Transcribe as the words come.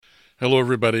Hello,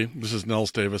 everybody. This is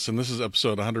Nels Davis, and this is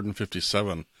episode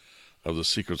 157 of the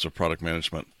Secrets of Product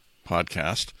Management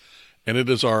podcast. And it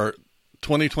is our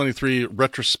 2023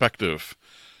 retrospective.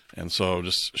 And so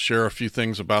just share a few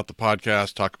things about the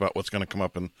podcast, talk about what's going to come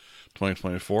up in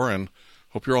 2024, and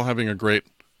hope you're all having a great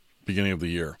beginning of the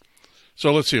year.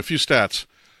 So let's see, a few stats.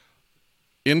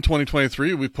 In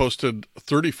 2023, we posted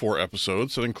 34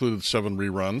 episodes that included 7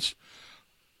 reruns.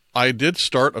 I did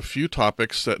start a few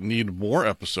topics that need more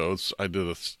episodes. I did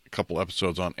a couple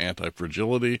episodes on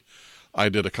anti-fragility. I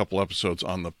did a couple episodes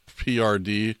on the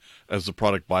PRD as the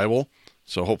product Bible.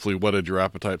 So hopefully whetted your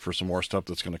appetite for some more stuff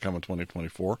that's going to come in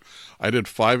 2024. I did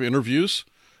 5 interviews,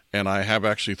 and I have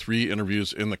actually 3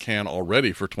 interviews in the can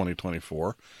already for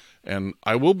 2024. And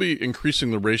I will be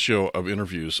increasing the ratio of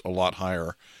interviews a lot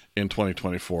higher in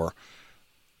 2024.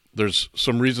 There's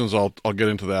some reasons I'll get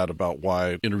into that about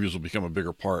why interviews will become a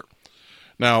bigger part.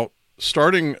 Now,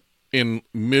 starting in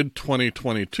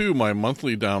mid-2022, my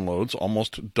monthly downloads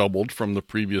almost doubled from the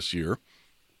previous year,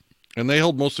 and they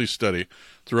held mostly steady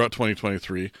throughout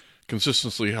 2023.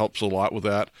 Consistency helps a lot with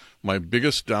that. My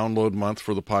biggest download month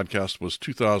for the podcast was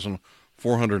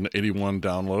 2,481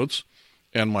 downloads,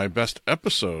 and my best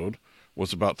episode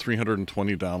was about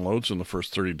 320 downloads in the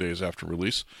first 30 days after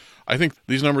release. I think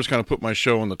these numbers kind of put my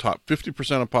show in the top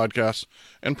 50% of podcasts,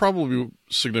 and probably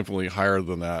significantly higher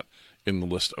than that in the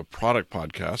list of product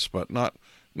podcasts, but not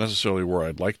necessarily where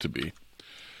I'd like to be.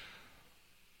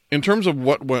 In terms of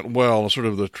what went well, sort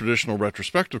of the traditional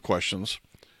retrospective questions,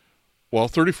 well,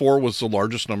 34 was the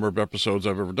largest number of episodes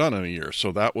I've ever done in a year,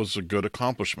 so that was a good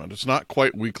accomplishment. It's not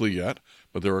quite weekly yet,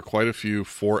 but there are quite a few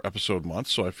 4-episode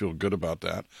months, so I feel good about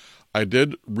that. I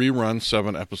did rerun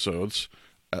 7 episodes,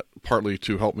 partly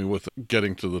to help me with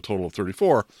getting to the total of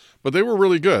 34, but they were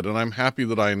really good, and I'm happy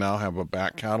that I now have a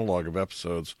back catalog of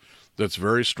episodes that's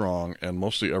very strong and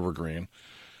mostly evergreen.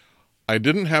 I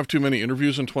didn't have too many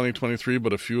interviews in 2023,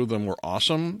 but a few of them were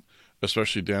awesome,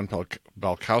 especially Dan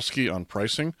Balkowski on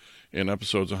pricing in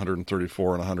episodes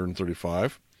 134 and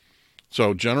 135.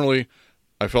 So generally,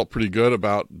 I felt pretty good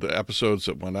about the episodes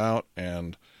that went out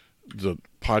and the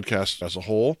podcast as a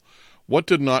whole. What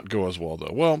did not go as well,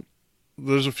 though? Well,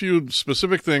 there's a few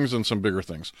specific things and some bigger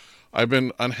things. I've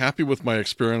been unhappy with my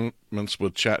experiments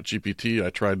with ChatGPT. I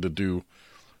tried to do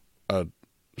a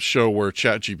show where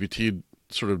ChatGPT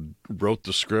sort of wrote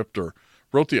the script or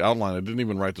wrote the outline. I didn't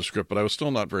even write the script, but I was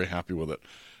still not very happy with it.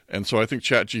 And so I think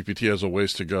ChatGPT has a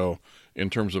ways to go in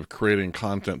terms of creating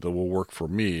content that will work for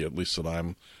me, at least that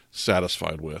I'm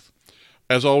satisfied with.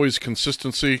 As always,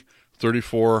 consistency.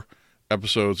 34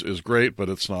 episodes is great, but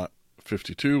it's not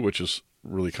 52, which is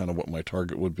really kind of what my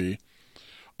target would be.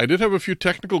 I did have a few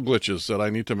technical glitches that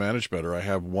I need to manage better. I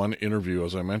have one interview,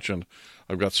 as I mentioned.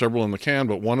 I've got several in the can,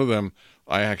 but one of them,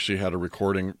 I actually had a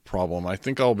recording problem. I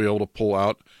think I'll be able to pull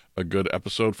out a good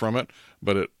episode from it,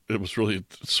 but it was really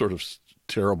sort of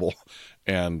terrible,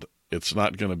 and it's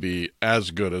not going to be as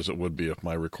good as it would be if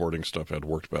my recording stuff had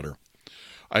worked better.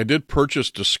 I did purchase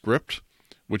Descript,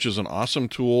 which is an awesome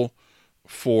tool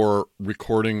for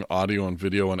recording audio and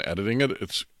video and editing it.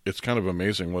 It's kind of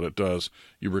amazing what it does.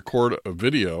 You record a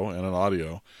video and an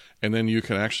audio, and then you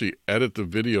can actually edit the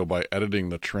video by editing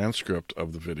the transcript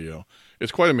of the video.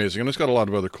 It's quite amazing, and it's got a lot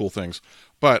of other cool things.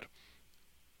 But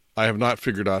I have not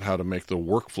figured out how to make the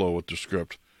workflow with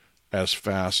Descript as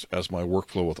fast as my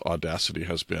workflow with Audacity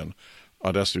has been.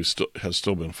 Audacity has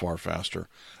still been far faster.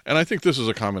 And I think this is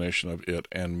a combination of it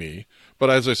and me.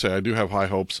 But as I say, I do have high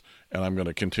hopes, and I'm going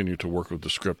to continue to work with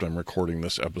Descript. I'm recording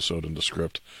this episode in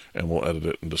Descript, and we'll edit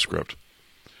it in Descript.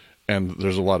 And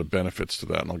there's a lot of benefits to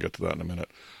that, and I'll get to that in a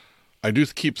minute. I do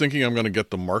keep thinking I'm going to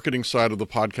get the marketing side of the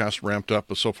podcast ramped up,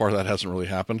 but so far that hasn't really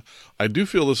happened. I do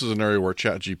feel this is an area where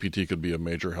ChatGPT could be a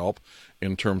major help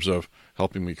in terms of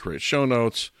helping me create show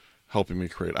notes, helping me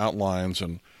create outlines,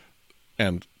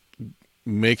 and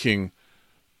making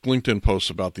LinkedIn posts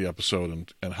about the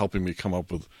episode and helping me come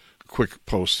up with quick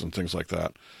posts and things like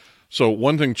that. So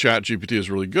one thing ChatGPT is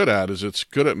really good at is it's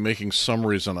good at making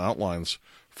summaries and outlines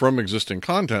from existing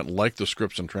content like the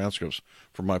scripts and transcripts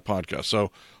for my podcast.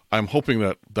 So I'm hoping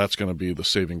that that's going to be the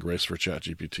saving grace for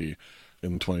ChatGPT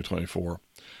in 2024.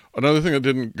 Another thing that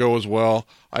didn't go as well,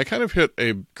 I kind of hit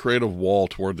a creative wall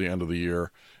toward the end of the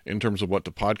year in terms of what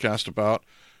to podcast about.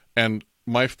 And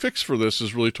my fix for this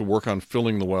is really to work on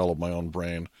filling the well of my own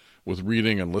brain with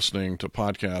reading and listening to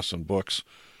podcasts and books.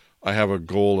 I have a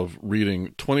goal of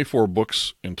reading 24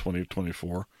 books in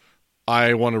 2024.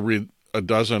 I want to read a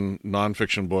dozen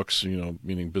nonfiction books,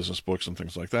 meaning business books and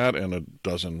things like that, and a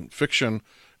dozen fiction,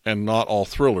 and not all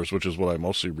thrillers, which is what I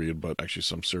mostly read, but actually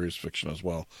some serious fiction as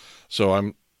well. So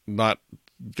I'm not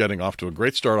getting off to a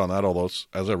great start on that, although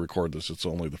as I record this, it's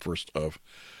only the first of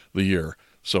the year.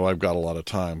 So I've got a lot of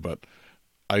time, but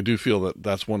I do feel that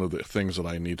that's one of the things that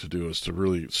I need to do, is to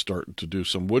really start to do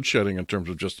some woodshedding in terms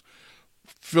of just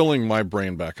filling my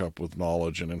brain back up with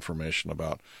knowledge and information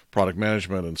about product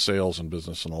management and sales and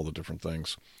business and all the different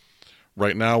things.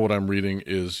 Right now, what I'm reading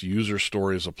is User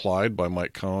Stories Applied by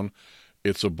Mike Cohn.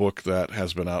 It's a book that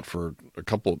has been out for a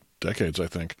couple decades, I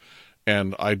think.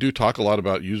 And I do talk a lot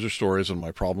about user stories and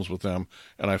my problems with them.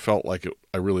 And I felt like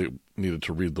I really needed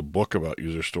to read the book about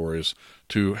user stories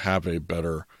to have a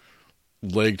better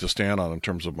leg to stand on in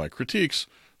terms of my critiques.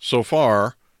 So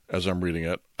far, as I'm reading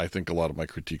it, I think a lot of my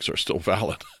critiques are still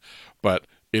valid. But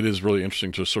it is really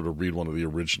interesting to sort of read one of the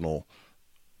original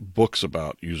books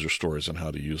about user stories and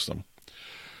how to use them.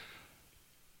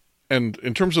 And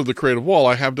in terms of the creative wall,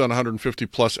 I have done 150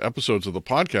 plus episodes of the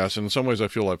podcast, and in some ways I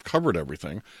feel I've covered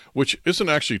everything, which isn't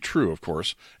actually true, of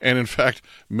course. And in fact,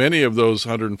 many of those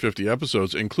 150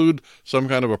 episodes include some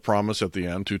kind of a promise at the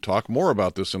end to talk more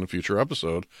about this in a future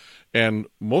episode. And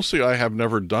mostly I have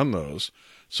never done those.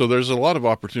 So there's a lot of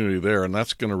opportunity there, and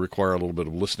that's going to require a little bit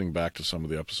of listening back to some of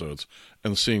the episodes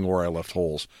and seeing where I left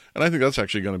holes. And I think that's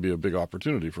actually going to be a big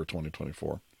opportunity for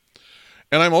 2024.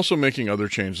 And I'm also making other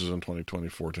changes in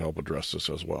 2024 to help address this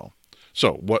as well.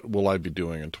 So what will I be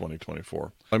doing in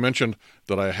 2024? I mentioned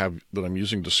that I'm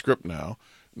using Descript now.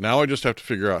 Now I just have to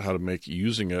figure out how to make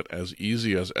using it as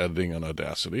easy as editing in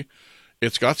Audacity.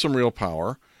 It's got some real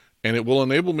power, and it will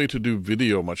enable me to do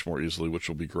video much more easily, which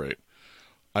will be great.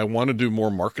 I want to do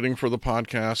more marketing for the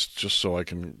podcast just so I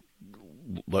can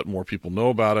let more people know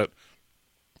about it,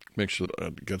 make sure that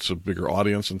it gets a bigger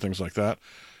audience and things like that.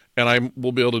 And I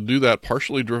will be able to do that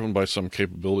partially driven by some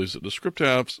capabilities that Descript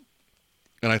has.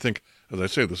 And I think, as I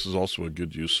say, this is also a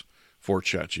good use for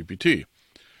ChatGPT.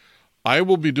 I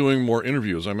will be doing more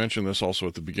interviews. I mentioned this also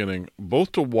at the beginning,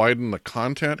 both to widen the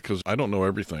content, because I don't know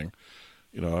everything.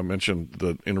 I mentioned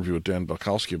the interview with Dan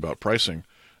Balkowski about pricing,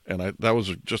 and that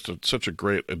was just such a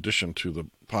great addition to the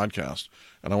podcast.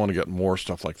 And I want to get more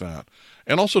stuff like that.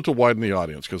 And also to widen the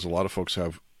audience, because a lot of folks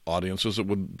have audiences that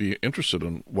would be interested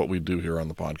in what we do here on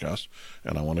the podcast,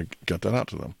 and I want to get that out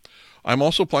to them. I'm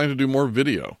also planning to do more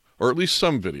video, or at least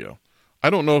some video.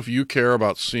 I don't know if you care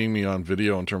about seeing me on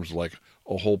video in terms of like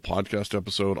a whole podcast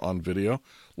episode on video.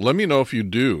 Let me know if you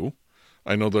do.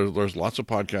 I know there's lots of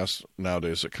podcasts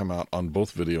nowadays that come out on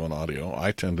both video and audio.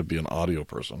 I tend to be an audio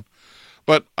person.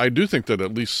 But I do think that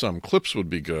at least some clips would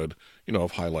be good,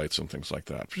 of highlights and things like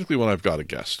that, particularly when I've got a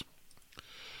guest.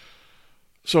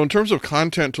 So in terms of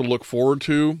content to look forward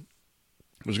to,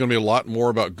 there's going to be a lot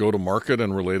more about go-to-market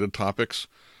and related topics.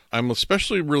 I'm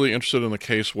especially really interested in the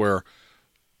case where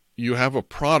you have a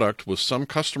product with some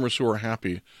customers who are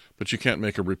happy, but you can't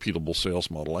make a repeatable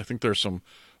sales model. I think there's some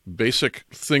basic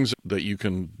things that you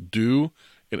can do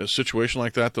in a situation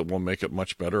like that will make it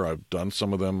much better. I've done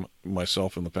some of them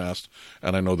myself in the past,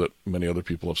 and I know that many other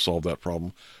people have solved that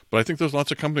problem. But I think there's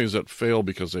lots of companies that fail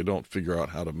because they don't figure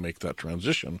out how to make that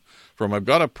transition from I've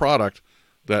got a product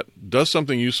that does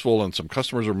something useful and some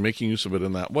customers are making use of it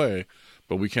in that way,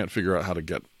 but we can't figure out how to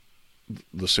get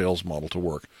the sales model to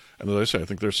work. And as I say, I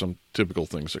think there's some typical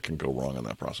things that can go wrong in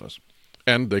that process.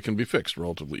 And they can be fixed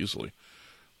relatively easily.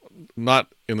 Not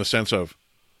in the sense of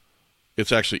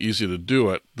it's actually easy to do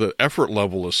it. The effort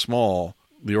level is small.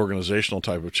 The organizational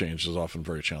type of change is often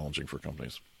very challenging for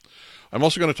companies. I'm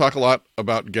also going to talk a lot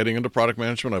about getting into product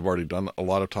management. I've already done a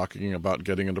lot of talking about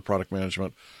getting into product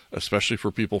management, especially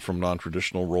for people from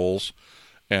non-traditional roles.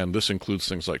 And this includes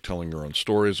things like telling your own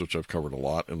stories, which I've covered a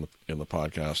lot in the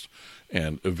podcast,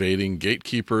 and evading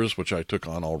gatekeepers, which I took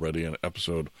on already in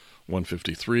episode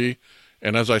 153.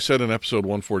 And as I said in episode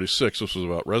 146, this was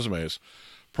about resumes,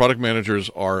 product managers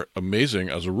are amazing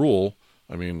as a rule.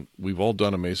 I mean, we've all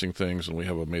done amazing things and we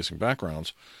have amazing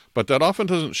backgrounds, but that often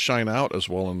doesn't shine out as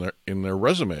well in their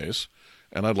resumes,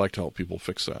 and I'd like to help people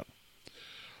fix that.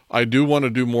 I do want to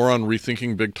do more on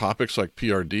rethinking big topics like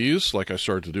PRDs, like I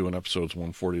started to do in episodes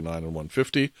 149 and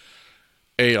 150.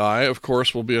 AI, of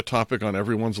course, will be a topic on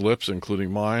everyone's lips,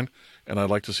 including mine, and I'd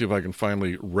like to see if I can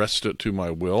finally wrest it to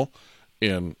my will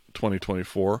in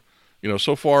 2024.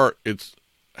 So far it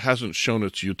hasn't shown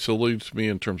its utility to me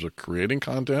in terms of creating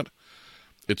content.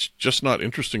 It's just not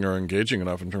interesting or engaging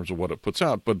enough in terms of what it puts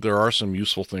out, but there are some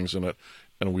useful things in it,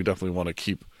 and we definitely want to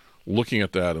keep looking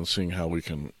at that and seeing how we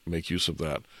can make use of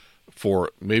that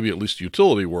for maybe at least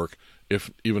utility work,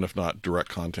 even if not direct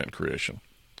content creation.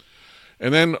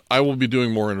 And then I will be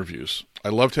doing more interviews. I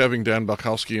loved having Dan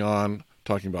Balkowski on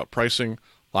talking about pricing.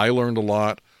 I learned a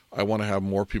lot. I want to have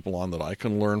more people on that I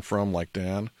can learn from, like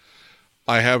Dan.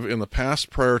 I have in the past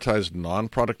prioritized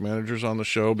non-product managers on the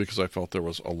show because I felt there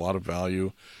was a lot of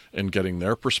value in getting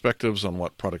their perspectives on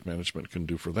what product management can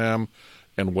do for them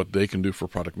and what they can do for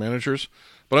product managers.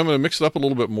 But I'm going to mix it up a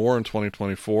little bit more in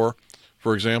 2024.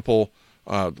 For example,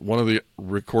 one of the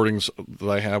recordings that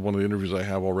I have, one of the interviews I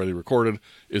have already recorded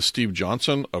is Steve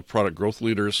Johnson of Product Growth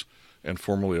Leaders and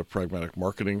formerly of Pragmatic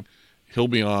Marketing. He'll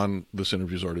be on. This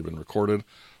interview's already been recorded.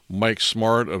 Mike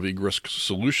Smart of eGrisk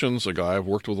Solutions, a guy I've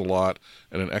worked with a lot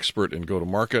and an expert in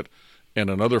go-to-market, and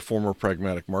another former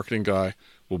Pragmatic Marketing guy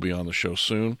will be on the show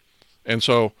soon. And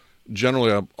so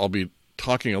generally I'll be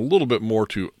talking a little bit more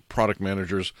to product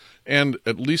managers and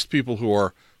at least people who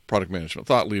are product management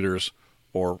thought leaders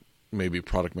or maybe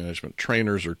product management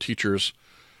trainers or teachers.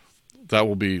 That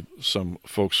will be some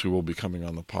folks who will be coming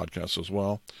on the podcast as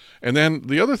well. And then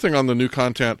the other thing on the new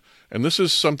content, and this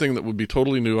is something that would be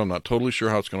totally new, I'm not totally sure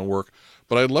how it's going to work,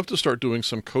 but I'd love to start doing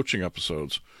some coaching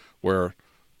episodes where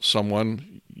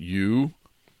you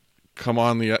come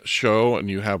on the show and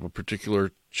you have a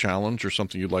particular challenge or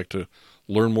something you'd like to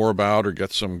learn more about or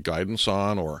get some guidance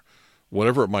on or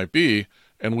whatever it might be,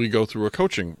 and we go through a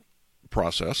coaching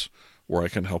process where I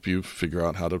can help you figure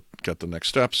out how to get the next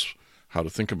steps, how to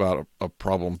think about a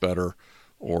problem better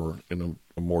or in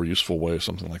a more useful way,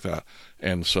 something like that.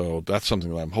 And so that's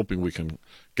something that I'm hoping we can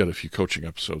get a few coaching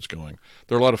episodes going.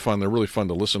 They're a lot of fun. They're really fun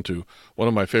to listen to. One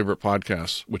of my favorite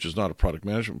podcasts, which is not a product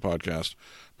management podcast,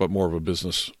 but more of a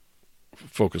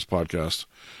business-focused podcast,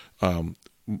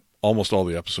 almost all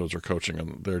the episodes are coaching,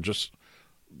 and they're just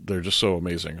so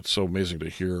amazing. It's so amazing to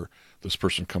hear this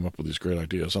person come up with these great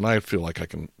ideas. And I feel like I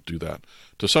can do that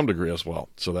to some degree as well.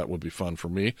 So that would be fun for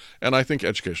me. And I think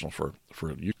educational for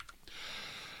you.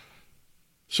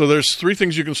 So there's 3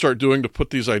 things you can start doing to put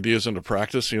these ideas into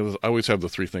practice. I always have the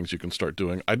 3 things you can start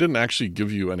doing. I didn't actually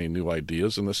give you any new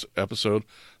ideas in this episode.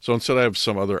 So instead I have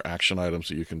some other action items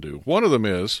that you can do. One of them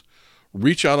is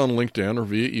reach out on LinkedIn or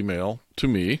via email to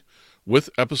me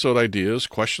with episode ideas,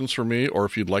 questions for me, or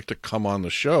if you'd like to come on the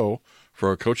show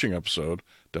for a coaching episode,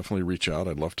 definitely reach out.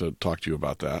 I'd love to talk to you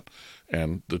about that.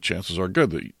 And the chances are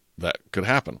good that that could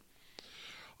happen.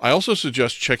 I also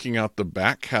suggest checking out the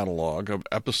back catalog of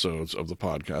episodes of the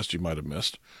podcast you might have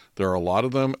missed. There are a lot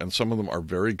of them, and some of them are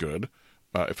very good.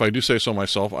 If I do say so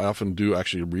myself, I often do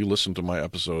actually re-listen to my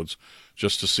episodes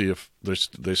just to see if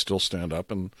they still stand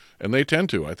up, and they tend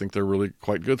to. I think they're really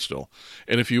quite good still.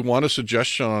 And if you want a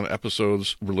suggestion on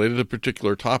episodes related to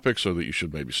particular topics or that you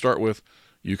should maybe start with,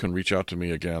 you can reach out to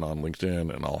me again on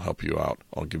LinkedIn, and I'll help you out.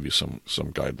 I'll give you some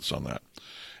guidance on that.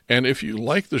 And if you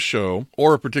like the show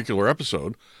or a particular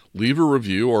episode, leave a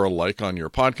review or a like on your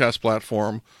podcast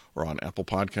platform or on Apple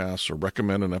Podcasts, or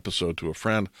recommend an episode to a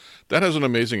friend. That has an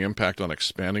amazing impact on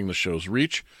expanding the show's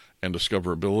reach and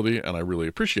discoverability, and I really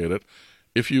appreciate it.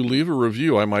 If you leave a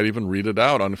review, I might even read it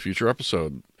out on a future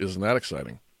episode. Isn't that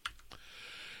exciting?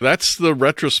 That's the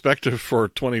retrospective for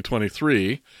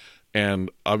 2023,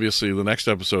 and obviously the next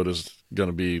episode is going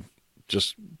to be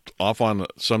just off on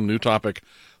some new topic,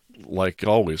 like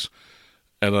always.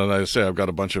 And then I say I've got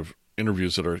a bunch of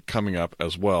interviews that are coming up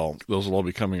as well. Those will all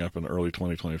be coming up in early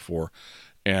 2024.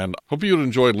 And hope you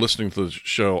enjoyed listening to the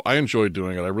show. I enjoyed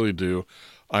doing it. I really do.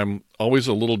 I'm always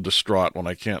a little distraught when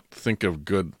I can't think of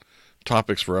good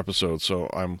topics for episodes. So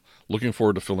I'm looking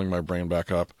forward to filling my brain back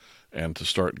up and to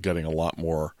start getting a lot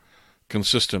more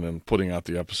consistent in putting out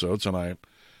the episodes. And I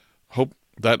hope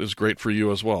that is great for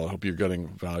you as well. I hope you're getting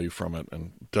value from it.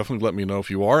 And definitely let me know if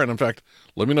you are. And in fact,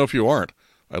 let me know if you aren't.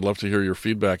 I'd love to hear your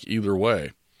feedback either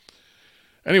way.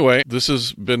 Anyway, this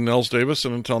has been Nels Davis,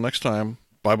 and until next time,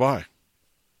 bye-bye.